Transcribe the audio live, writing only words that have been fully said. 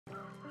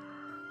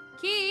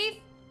Keith,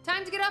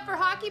 time to get up for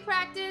hockey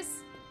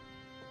practice.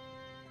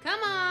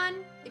 Come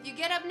on. If you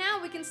get up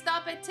now, we can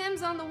stop at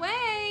Tim's on the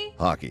way.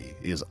 Hockey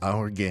is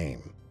our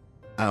game,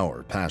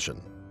 our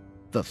passion,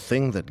 the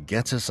thing that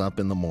gets us up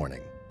in the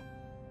morning.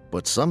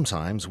 But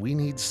sometimes we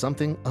need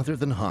something other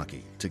than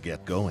hockey to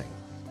get going.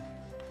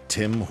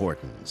 Tim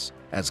Hortons,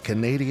 as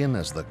Canadian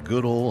as the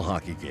good old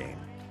hockey game.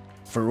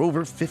 For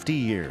over 50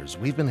 years,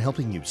 we've been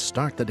helping you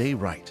start the day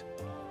right.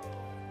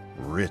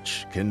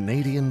 Rich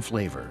Canadian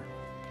flavor,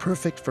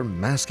 perfect for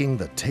masking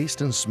the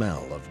taste and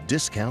smell of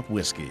discount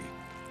whiskey.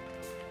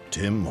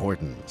 Tim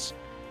Hortons.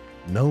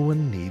 No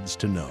one needs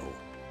to know.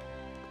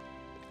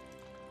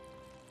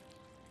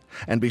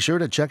 And be sure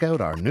to check out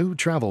our new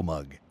travel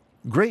mug.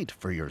 Great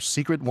for your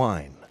secret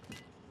wine.